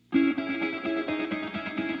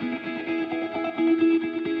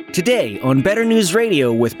Today on Better News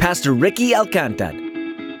Radio with Pastor Ricky Alcantara.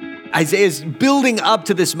 Isaiah's building up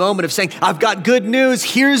to this moment of saying, I've got good news.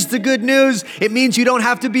 Here's the good news. It means you don't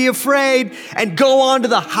have to be afraid, and go on to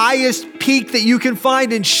the highest peak that you can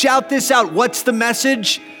find and shout this out. What's the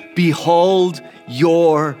message? Behold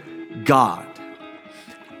your God.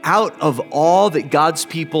 Out of all that God's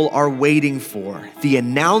people are waiting for, the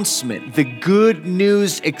announcement, the good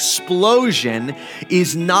news explosion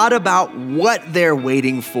is not about what they're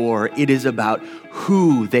waiting for. It is about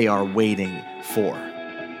who they are waiting for.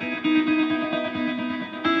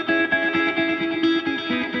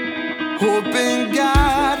 Hope in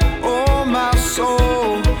God, oh my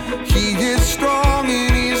soul. He is strong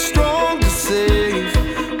and he is strong to save.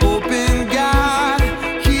 Hope in God,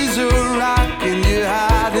 he's a rock in your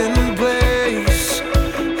hiding place.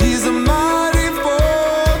 He's a mighty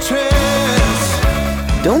fortress.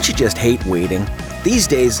 Don't you just hate waiting? These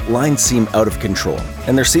days, lines seem out of control,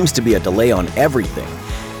 and there seems to be a delay on everything.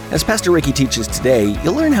 As Pastor Ricky teaches today,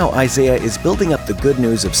 you'll learn how Isaiah is building up the good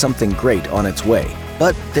news of something great on its way.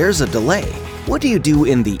 But there's a delay. What do you do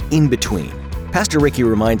in the in-between? Pastor Ricky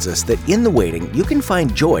reminds us that in the waiting, you can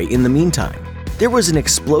find joy in the meantime. There was an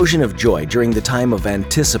explosion of joy during the time of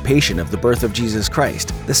anticipation of the birth of Jesus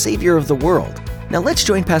Christ, the Savior of the world. Now let's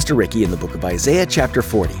join Pastor Ricky in the book of Isaiah chapter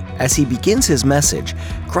 40 as he begins his message,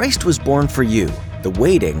 Christ was born for you, the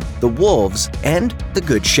waiting, the wolves, and the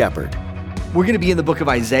good shepherd. We're going to be in the book of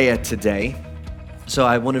Isaiah today, so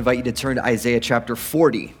I want to invite you to turn to Isaiah chapter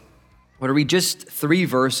 40. I'm going to read just 3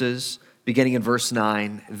 verses, beginning in verse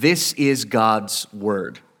 9. This is God's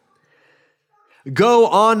word. Go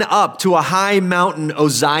on up to a high mountain, O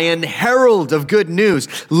Zion, herald of good news.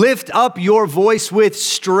 Lift up your voice with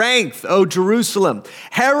strength, O Jerusalem.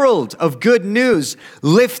 Herald of good news,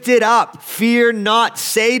 lift it up. Fear not.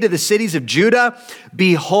 Say to the cities of Judah,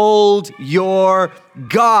 behold your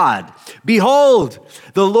God. Behold,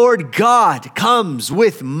 the Lord God comes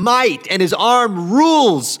with might, and his arm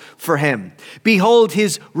rules for him. Behold,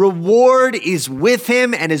 his reward is with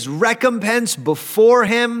him, and his recompense before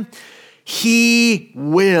him. He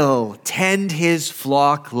will tend his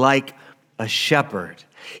flock like a shepherd.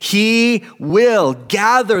 He will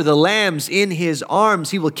gather the lambs in his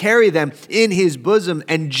arms. He will carry them in his bosom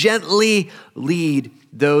and gently lead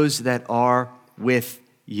those that are with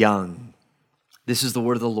young. This is the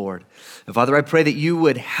word of the Lord. And Father, I pray that you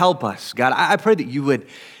would help us. God, I pray that you would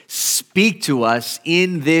speak to us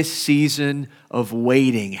in this season of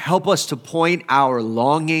waiting. Help us to point our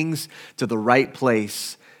longings to the right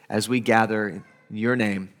place as we gather in your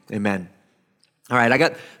name. Amen. All right, I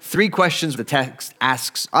got 3 questions the text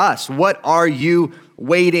asks us. What are you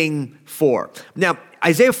waiting for? Now,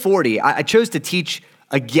 Isaiah 40, I chose to teach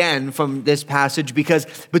again from this passage because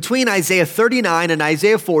between Isaiah 39 and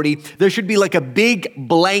Isaiah 40, there should be like a big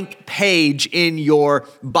blank page in your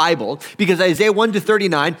Bible because Isaiah 1 to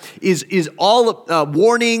 39 is all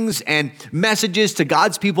warnings and messages to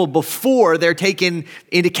God's people before they're taken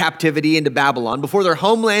into captivity into Babylon, before their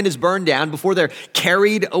homeland is burned down, before they're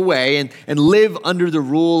carried away and live under the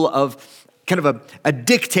rule of kind of a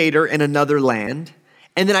dictator in another land.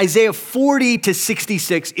 And then Isaiah 40 to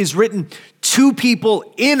 66 is written to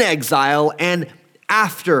people in exile and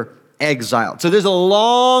after exile. So there's a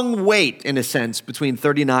long wait, in a sense, between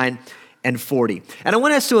 39 and 40. And I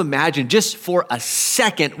want us to imagine just for a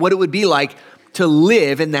second what it would be like to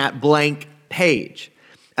live in that blank page.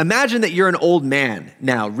 Imagine that you're an old man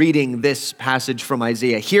now reading this passage from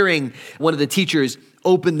Isaiah, hearing one of the teachers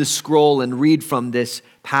open the scroll and read from this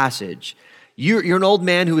passage. You're an old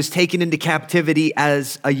man who was taken into captivity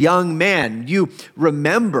as a young man. You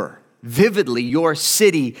remember vividly your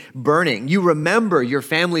city burning. You remember your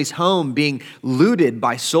family's home being looted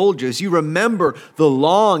by soldiers. You remember the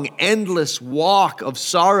long, endless walk of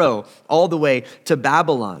sorrow all the way to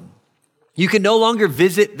Babylon. You can no longer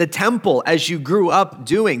visit the temple as you grew up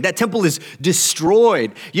doing. That temple is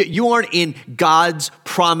destroyed. You aren't in God's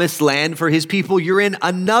promised land for his people. You're in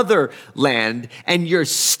another land, and you're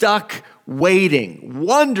stuck waiting,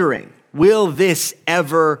 wondering, will this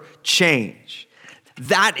ever change?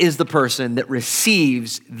 That is the person that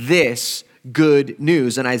receives this good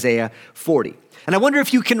news in Isaiah 40. And I wonder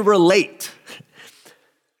if you can relate.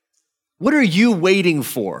 What are you waiting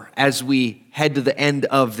for as we head to the end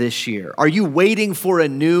of this year? Are you waiting for a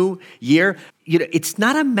new year? It's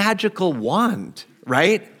not a magical wand,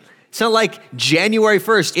 right? It's not like January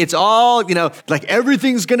 1st, it's all, like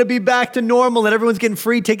everything's going to be back to normal and everyone's getting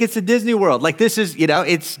free tickets to Disney World. Like this is,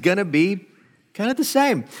 it's going to be kind kind of the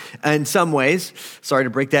same in some ways. Sorry to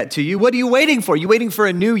break that to you. What are you waiting for? Are you waiting for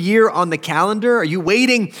a new year on the calendar? Are you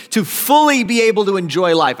waiting to fully be able to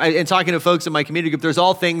enjoy life? And talking to folks in my community group, there's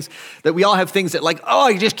all things that we all have things that like, oh,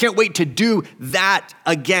 I just can't wait to do that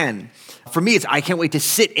again. For me, it's I can't wait to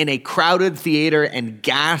sit in a crowded theater and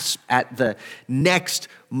gasp at the next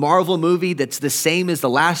Marvel movie that's the same as the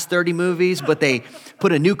last 30 movies, but they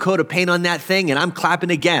put a new coat of paint on that thing and I'm clapping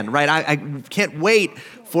again, right? I can't wait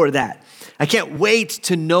for that. I can't wait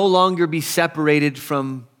to no longer be separated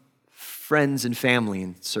from friends and family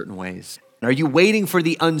in certain ways. Are you waiting for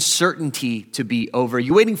the uncertainty to be over? Are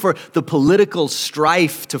you waiting for the political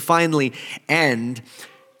strife to finally end?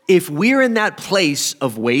 If we're in that place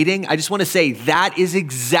of waiting, I just want to say that is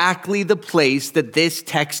exactly the place that this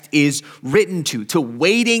text is written to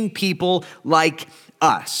waiting people like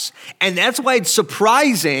us. And that's why it's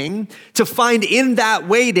surprising to find in that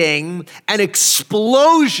waiting an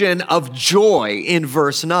explosion of joy in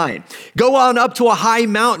verse 9. Go on up to a high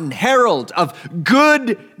mountain, herald of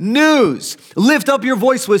good news. Lift up your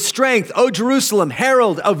voice with strength, O Jerusalem,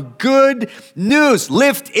 herald of good news.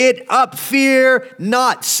 Lift it up, fear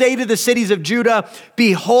not. Say to the cities of Judah,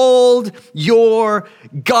 behold your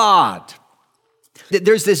God.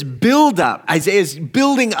 There's this buildup. Isaiah's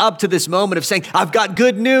building up to this moment of saying, I've got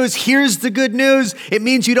good news. Here's the good news. It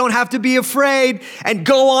means you don't have to be afraid, and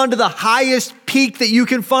go on to the highest peak that you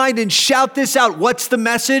can find and shout this out. What's the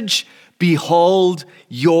message? Behold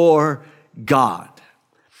your God.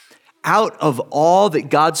 Out of all that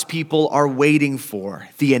God's people are waiting for,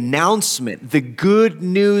 the announcement, the good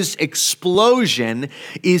news explosion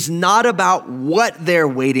is not about what they're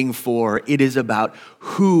waiting for. It is about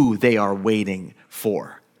who they are waiting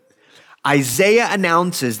for. Isaiah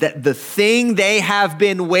announces that the thing they have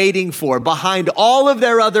been waiting for behind all of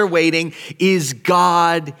their other waiting is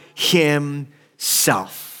God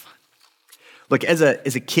himself. Look, as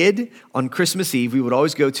a kid on Christmas Eve, we would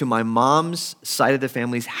always go to my mom's side of the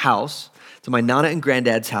family's house, to my Nana and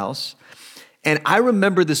Granddad's house. And I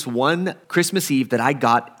remember this one Christmas Eve that I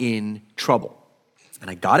got in trouble.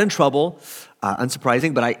 And I got in trouble,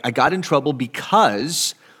 unsurprising, but I got in trouble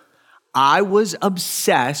because I was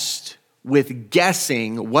obsessed with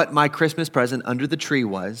guessing what my Christmas present under the tree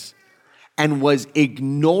was, and was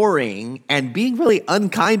ignoring and being really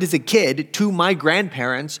unkind as a kid to my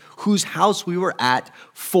grandparents whose house we were at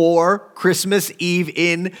for Christmas Eve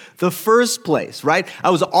in the first place, right? I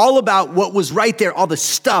was all about what was right there, all the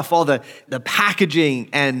stuff, all the packaging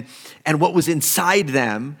and what was inside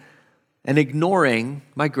them, and ignoring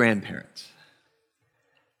my grandparents.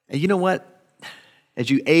 And you know what? As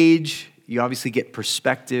you age, you obviously get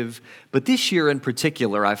perspective, but this year in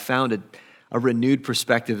particular, I found a renewed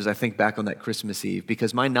perspective as I think back on that Christmas Eve,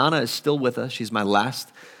 because my Nana is still with us. She's my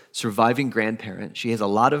last surviving grandparent. She has a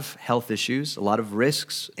lot of health issues, a lot of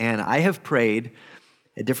risks, and I have prayed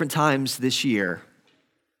at different times this year,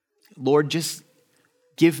 Lord, just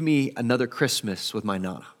give me another Christmas with my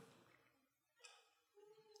Nana.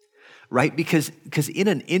 Right? Because in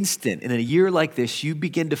an instant, in a year like this, you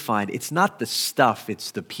begin to find it's not the stuff,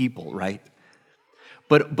 it's the people, right?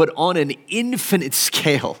 But on an infinite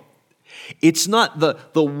scale, it's not the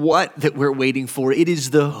what that we're waiting for. It is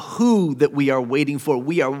the who that we are waiting for.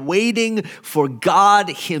 We are waiting for God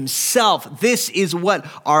himself. This is what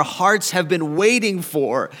our hearts have been waiting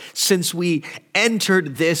for since we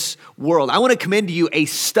entered this world. I want to commend to you a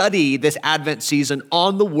study this Advent season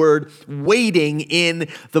on the word waiting in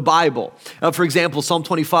the Bible. For example, Psalm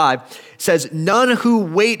 25 says, none who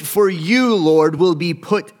wait for you, Lord, will be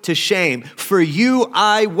put to shame. For you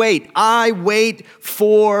I wait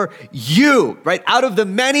for you, right? Out of the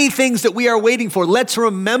many things that we are waiting for, let's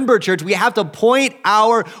remember, church, we have to point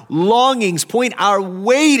our longings, point our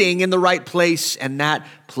waiting in the right place, and that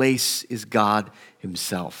place is God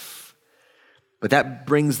himself. But that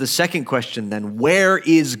brings the second question then. Where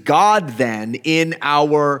is God then in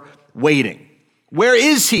our waiting? Where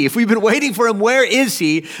is he? If we've been waiting for him, where is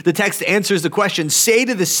he? The text answers the question. Say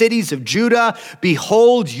to the cities of Judah,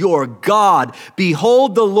 behold your God.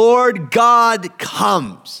 Behold the Lord God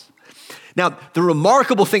comes. Now, the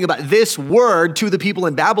remarkable thing about this word to the people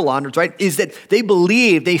in Babylon, right, is that they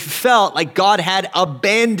believed, they felt like God had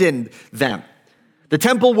abandoned them. The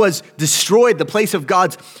temple was destroyed, the place of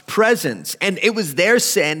God's presence, and it was their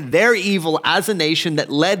sin, their evil as a nation that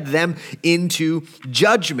led them into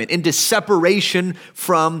judgment, into separation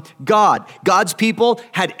from God. God's people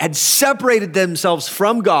had separated themselves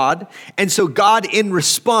from God, and so God in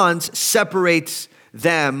response separates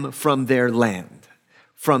them from their land,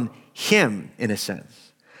 from him in a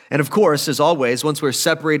sense. And of course, as always, once we're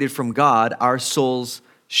separated from God, our souls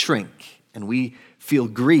shrink and we feel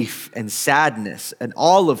grief and sadness and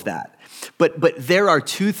all of that. But there are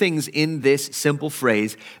two things in this simple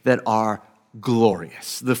phrase that are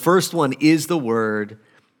glorious. The first one is the word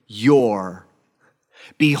your.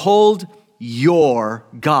 Behold your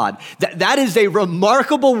God. That is a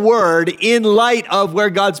remarkable word in light of where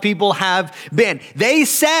God's people have been. They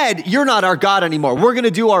said, you're not our God anymore. We're going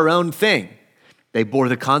to do our own thing. They bore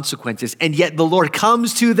the consequences, and yet the Lord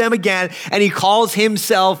comes to them again, and he calls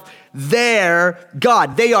himself their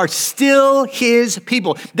God. They are still his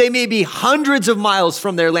people. They may be hundreds of miles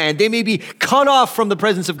from their land. They may be cut off from the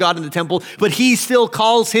presence of God in the temple, but he still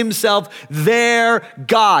calls himself their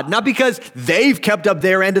God. Not because they've kept up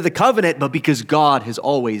their end of the covenant, but because God has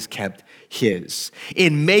always kept his.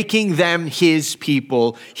 In making them his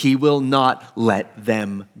people, he will not let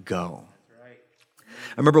them go.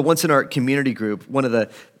 I remember once in our community group, one of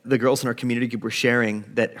the girls in our community group were sharing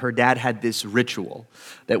that her dad had this ritual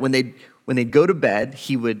that when they'd go to bed,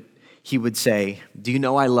 he would say, "Do you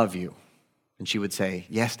know I love you?" And she would say,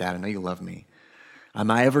 "Yes, Dad, I know you love me."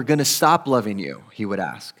 "Am I ever going to stop loving you?" he would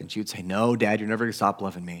ask. And she would say, "No, Dad, you're never going to stop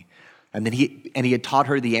loving me." And then he had taught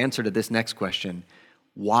her the answer to this next question: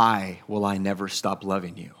 "Why will I never stop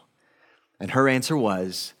loving you?" And her answer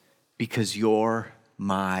was, "Because you're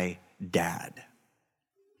my dad."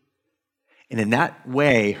 And in that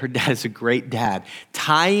way, her dad is a great dad,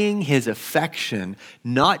 tying his affection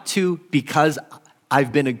not to because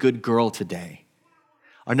I've been a good girl today,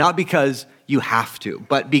 or not because you have to,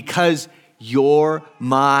 but because you're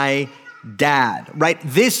my dad, right?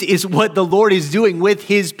 This is what the Lord is doing with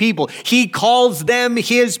his people. He calls them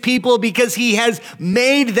his people because he has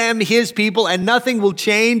made them his people, and nothing will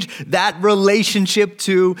change that relationship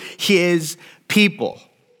to his people.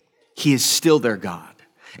 He is still their God.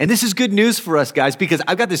 And this is good news for us, guys, because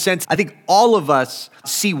I've got the sense, I think all of us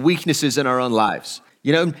see weaknesses in our own lives.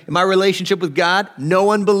 You know, in my relationship with God,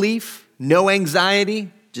 no unbelief, no anxiety,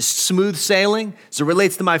 just smooth sailing. As it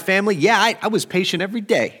relates to my family, yeah, I was patient every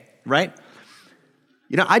day, right?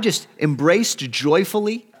 You know, I just embraced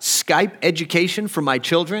joyfully Skype education for my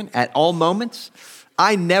children at all moments.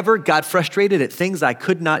 I never got frustrated at things I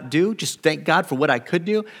could not do. Just thank God for what I could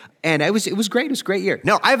do. And it was great. It was a great year.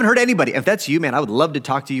 No, I haven't heard anybody. If that's you, man, I would love to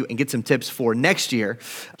talk to you and get some tips for next year.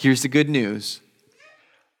 Here's the good news.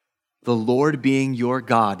 The Lord being your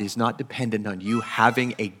God is not dependent on you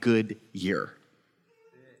having a good year.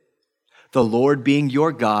 The Lord being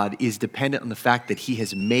your God is dependent on the fact that he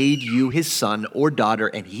has made you his son or daughter,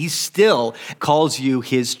 and he still calls you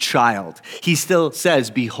his child. He still says,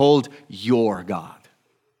 "Behold your God."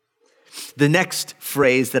 The next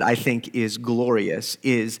phrase that I think is glorious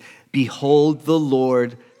is, "Behold, the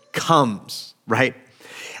Lord comes," right?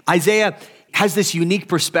 Isaiah has this unique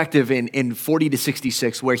perspective in 40 to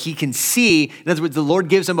 66 where he can see, in other words, the Lord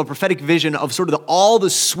gives him a prophetic vision of sort of all the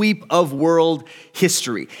sweep of world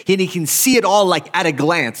history. And he can see it all like at a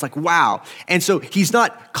glance, like, wow. And so he's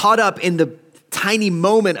not caught up in the tiny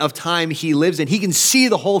moment of time he lives in. He can see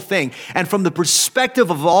the whole thing. And from the perspective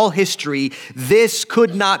of all history, this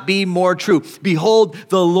could not be more true. Behold,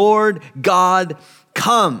 the Lord God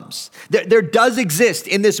comes. There does exist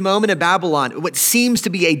in this moment of Babylon what seems to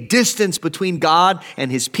be a distance between God and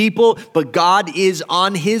his people, but God is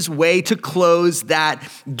on his way to close that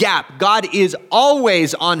gap. God is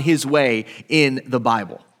always on his way in the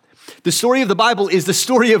Bible. The story of the Bible is the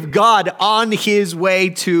story of God on his way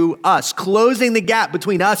to us, closing the gap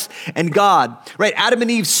between us and God, right? Adam and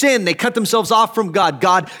Eve sinned. They cut themselves off from God.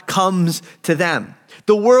 God comes to them.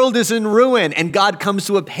 The world is in ruin, and God comes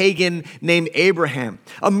to a pagan named Abraham.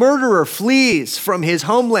 A murderer flees from his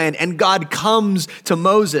homeland, and God comes to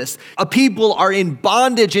Moses. A people are in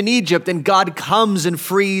bondage in Egypt, and God comes and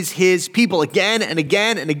frees his people again and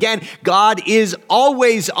again and again. God is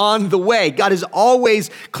always on the way. God is always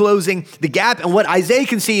closing the gap. And what Isaiah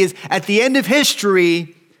can see is at the end of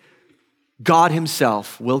history, God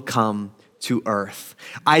himself will come to earth.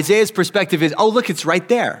 Isaiah's perspective is, oh, look, it's right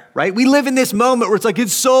there, right? We live in this moment where it's like,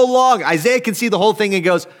 it's so long. Isaiah can see the whole thing and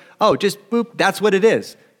goes, oh, just boop, that's what it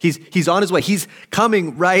is. He's on his way. He's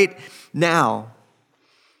coming right now.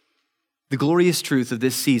 The glorious truth of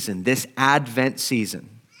this season, this Advent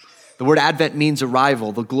season, the word Advent means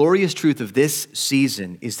arrival. The glorious truth of this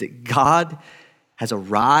season is that God has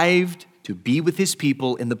arrived to be with his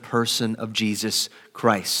people in the person of Jesus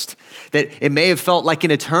Christ. That it may have felt like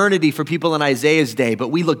an eternity for people in Isaiah's day, but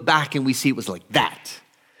we look back and we see it was like that.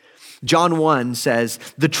 John 1 says,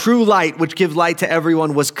 the true light which gives light to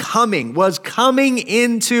everyone was coming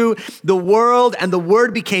into the world, and the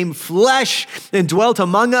word became flesh and dwelt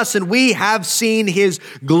among us, and we have seen his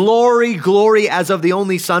glory as of the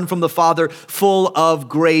only Son from the Father, full of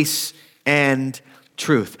grace and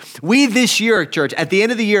truth. We this year, church, at the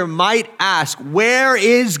end of the year might ask, where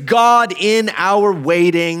is God in our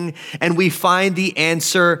waiting? And we find the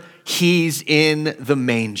answer, he's in the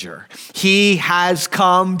manger. He has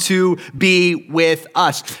come to be with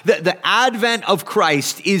us. The advent of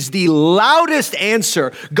Christ is the loudest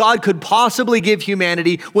answer God could possibly give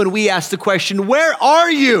humanity when we ask the question, where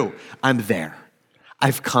are you? I'm there.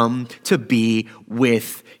 I've come to be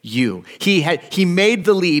with you. He made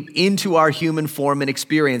the leap into our human form and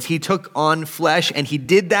experience. He took on flesh, and he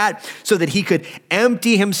did that so that he could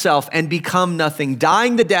empty himself and become nothing,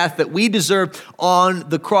 dying the death that we deserve on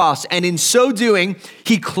the cross. And in so doing,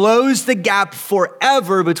 he closed the gap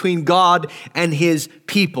forever between God and his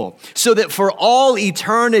people, so that for all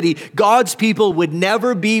eternity, God's people would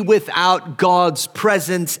never be without God's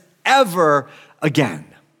presence ever again.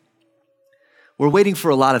 We're waiting for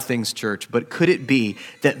a lot of things, church, but could it be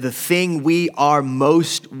that the thing we are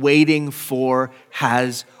most waiting for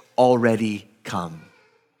has already come?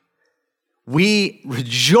 We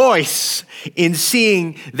rejoice in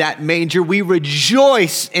seeing that manger. We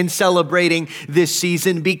rejoice in celebrating this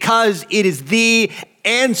season because it is the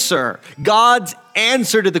answer, God's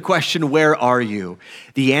answer to the question, where are you?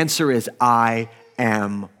 The answer is, I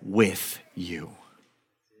am with you.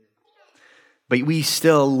 But we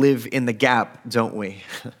still live in the gap, don't we?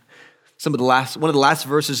 One of the last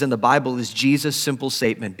verses in the Bible is Jesus' simple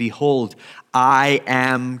statement, behold, I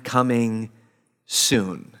am coming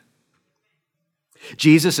soon.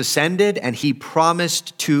 Jesus ascended and he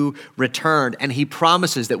promised to return. And he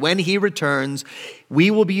promises that when he returns,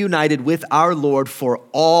 we will be united with our Lord for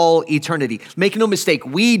all eternity. Make no mistake,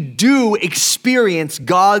 we do experience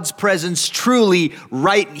God's presence truly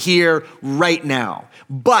right here, right now.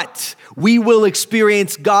 But we will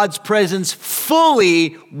experience God's presence fully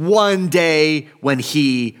one day when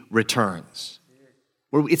he returns.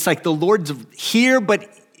 It's like the Lord's here, but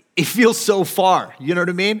it feels so far. You know what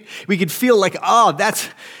I mean? We could feel like, oh,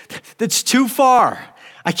 that's too far.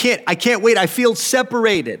 I can't wait. I feel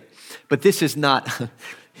separated. But this is not,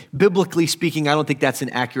 biblically speaking, I don't think that's an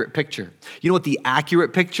accurate picture. You know what the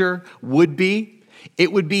accurate picture would be?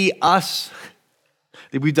 It would be us.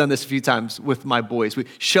 We've done this a few times with my boys. We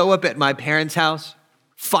show up at my parents' house,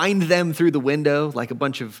 find them through the window like a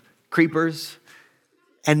bunch of creepers,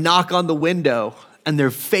 and knock on the window, and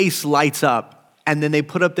their face lights up, and then they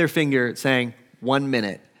put up their finger saying, 1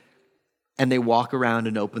 minute, and they walk around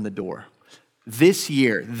and open the door. This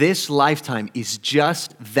year, this lifetime is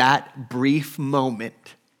just that brief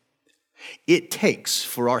moment it takes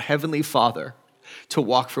for our Heavenly Father to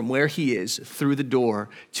walk from where he is through the door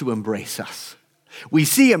to embrace us. We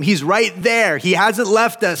see him. He's right there. He hasn't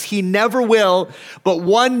left us. He never will. But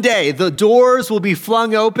one day, the doors will be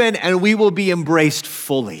flung open and we will be embraced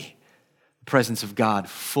fully. The presence of God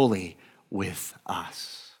fully with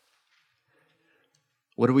us.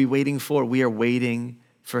 What are we waiting for? We are waiting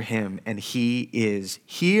for him, and he is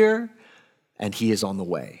here and he is on the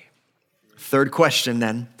way. Third question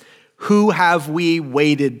then, who have we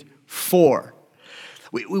waited for?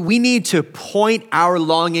 We need to point our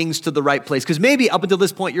longings to the right place, because maybe up until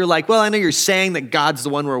this point you're like, well, I know you're saying that God's the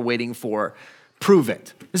one we're waiting for. Prove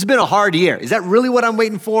it. This has been a hard year. Is that really what I'm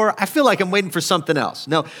waiting for? I feel like I'm waiting for something else.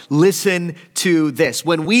 No, listen to this.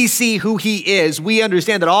 When we see who he is, we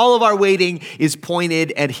understand that all of our waiting is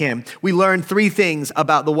pointed at him. We learn three things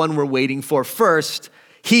about the one we're waiting for. First,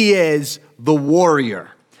 he is the warrior.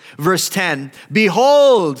 Verse 10,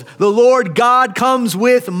 behold, the Lord God comes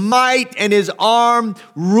with might and his arm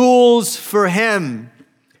rules for him.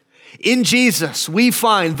 In Jesus, we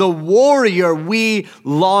find the warrior we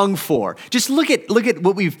long for. Just look at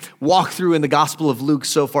what we've walked through in the Gospel of Luke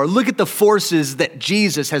so far. Look at the forces that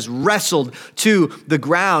Jesus has wrestled to the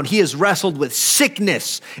ground. He has wrestled with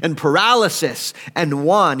sickness and paralysis and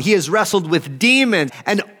won. He has wrestled with demons,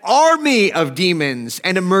 an army of demons,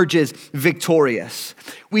 and emerges victorious.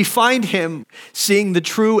 We find him seeing the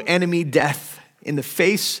true enemy, death, in the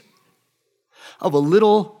face of a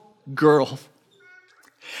little girl.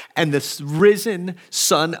 And the risen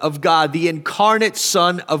Son of God, the incarnate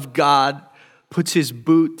Son of God, puts his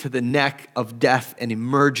boot to the neck of death and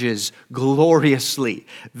emerges gloriously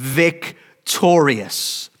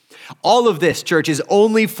victorious. All of this, church, is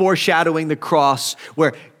only foreshadowing the cross,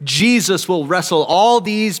 where Jesus will wrestle all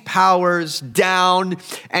these powers down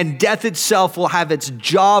and death itself will have its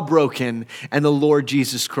jaw broken and the Lord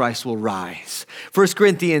Jesus Christ will rise. 1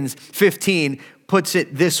 Corinthians 15 puts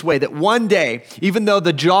it this way, that one day, even though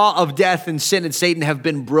the jaw of death and sin and Satan have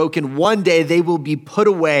been broken, one day they will be put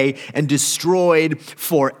away and destroyed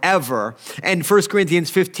forever. And 1 Corinthians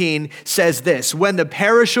 15 says this, when the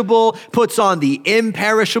perishable puts on the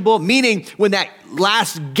imperishable, meaning when that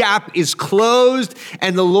last gap is closed,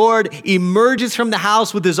 and the Lord emerges from the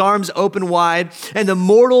house with his arms open wide, and the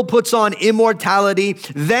mortal puts on immortality,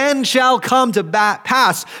 then shall come to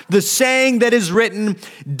pass the saying that is written,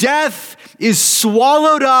 death is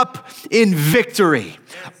swallowed up in victory.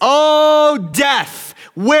 Oh, death,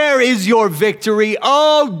 where is your victory?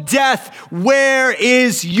 Oh, death, where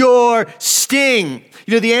is your sting?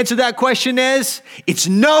 You know, the answer to that question is, it's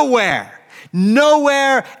nowhere.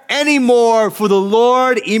 Nowhere anymore, for the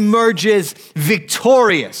Lord emerges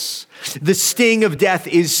victorious. The sting of death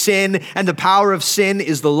is sin, and the power of sin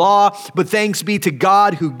is the law. But thanks be to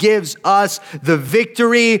God who gives us the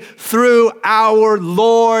victory through our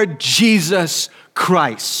Lord Jesus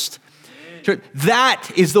Christ.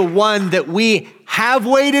 That is the one that we have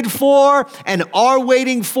waited for and are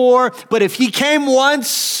waiting for. But if he came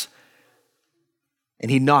once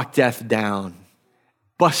and he knocked death down,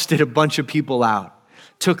 busted a bunch of people out,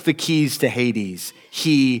 took the keys to Hades,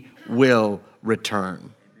 he will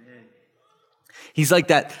return. He's like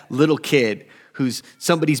that little kid who's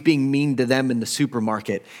somebody's being mean to them in the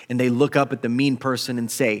supermarket, and they look up at the mean person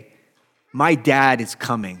and say, my dad is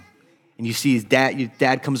coming. And you see your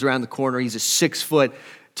dad comes around the corner. He's a 6 foot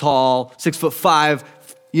tall, 6'5",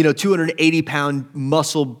 280 pound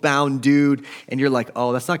muscle bound dude. And you're like,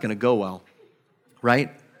 oh, that's not going to go well,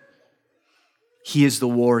 right? He is the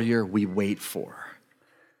warrior we wait for.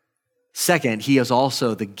 Second, he is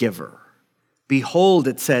also the giver. Behold,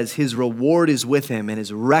 it says, his reward is with him and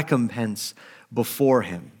his recompense before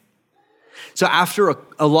him. So after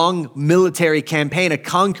a long military campaign, a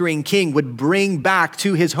conquering king would bring back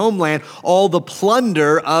to his homeland all the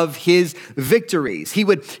plunder of his victories. He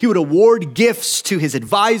would award gifts to his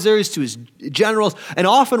advisors, to his generals, and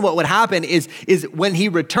often what would happen is when he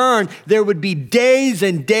returned, there would be days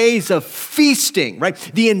and days of feasting, right?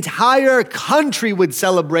 The entire country would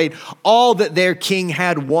celebrate all that their king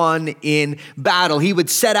had won in battle. He would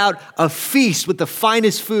set out a feast with the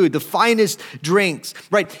finest food, the finest drinks,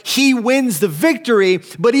 right? He wins the victory,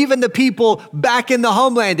 but even the people back in the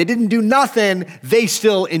homeland that didn't do nothing, they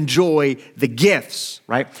still enjoy the gifts,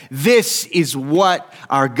 right? This is what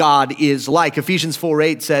our God is like. Ephesians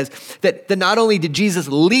 4:8 says that not only did Jesus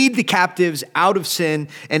lead the captives out of sin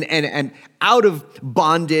and out of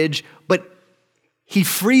bondage, but he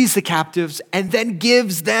frees the captives and then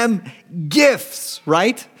gives them gifts,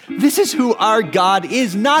 right? This is who our God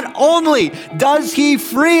is. Not only does he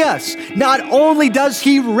free us, not only does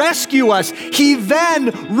he rescue us, he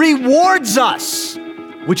then rewards us,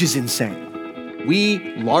 which is insane.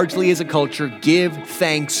 We largely as a culture give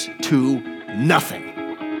thanks to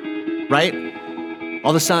nothing, right?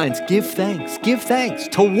 All the signs, give thanks. Give thanks.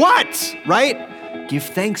 To what, right? Give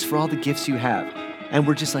thanks for all the gifts you have. And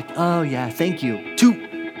we're just like, oh yeah, thank you.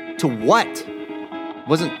 To what?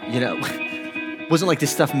 Wasn't like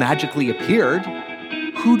this stuff magically appeared.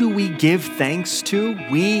 Who do we give thanks to?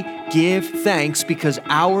 We give thanks because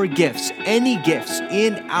our gifts, any gifts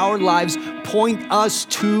in our lives, point us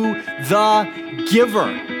to the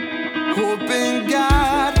giver. Hope in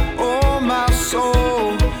God, oh my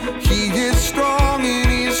soul. He is strong and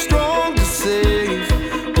he is strong to save.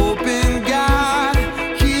 Hope in God,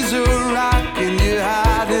 he's a rock in your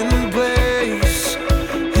hiding place.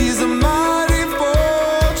 He's a mighty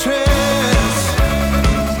fortress.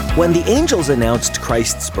 When the angels announced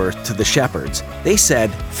Christ's birth to the shepherds, they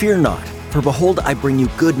said, "Fear not, for behold, I bring you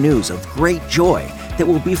good news of great joy that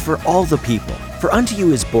will be for all the people. For unto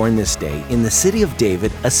you is born this day in the city of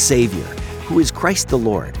David a Savior, who is Christ the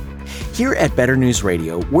Lord." Here at Better News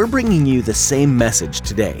Radio, we're bringing you the same message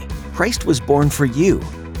today. Christ was born for you.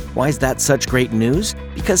 Why is that such great news?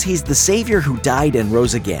 Because he's the Savior who died and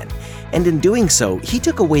rose again. And in doing so, he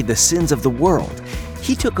took away the sins of the world.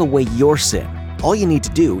 He took away your sin. All you need to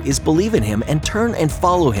do is believe in him and turn and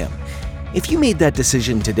follow him. If you made that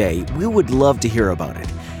decision today, we would love to hear about it.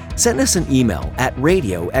 Send us an email at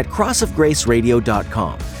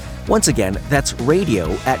radio@crossofgraceradio.com. Once again, that's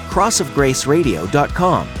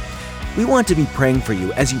radio@crossofgraceradio.com. We want to be praying for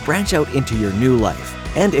you as you branch out into your new life.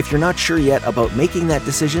 And if you're not sure yet about making that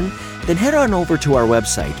decision, then head on over to our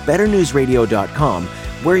website, betternewsradio.com,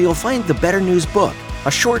 where you'll find the Better News book,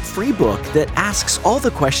 a short free book that asks all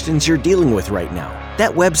the questions you're dealing with right now.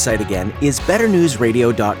 That website again is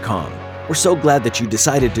betternewsradio.com. We're so glad that you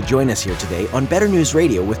decided to join us here today on Better News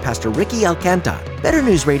Radio with Pastor Ricky Alcanta. Better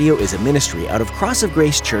News Radio is a ministry out of Cross of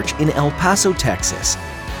Grace Church in El Paso, Texas.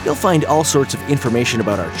 You'll find all sorts of information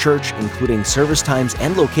about our church, including service times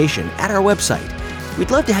and location, at our website. We'd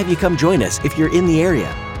love to have you come join us if you're in the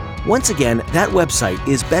area. Once again, that website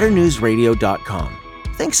is betternewsradio.com.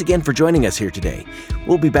 thanks again for joining us here today.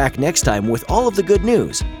 We'll be back next time with all of the good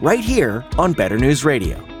news, right here on Better News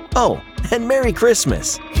Radio. Oh, and Merry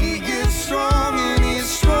Christmas!